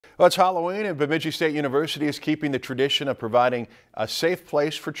Well, it's Halloween, and Bemidji State University is keeping the tradition of providing a safe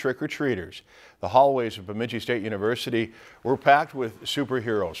place for trick-or-treaters. The hallways of Bemidji State University were packed with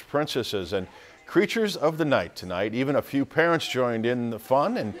superheroes, princesses, and creatures of the night tonight. Even a few parents joined in the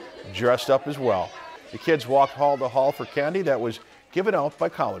fun and dressed up as well. The kids walked hall to hall for candy that was given out by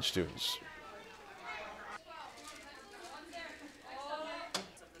college students.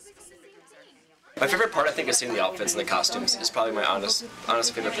 My favorite part, I think, is seeing the outfits and the costumes. Is probably my honest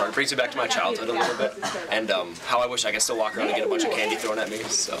favorite part. It brings me back to my childhood a little bit, and how I wish I could still walk around and get a bunch of candy thrown at me.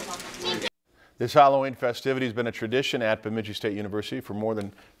 So. This Halloween festivity has been a tradition at Bemidji State University for more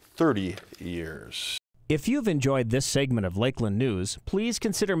than 30 years. If you've enjoyed this segment of Lakeland News, please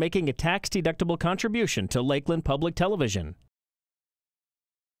consider making a tax-deductible contribution to Lakeland Public Television.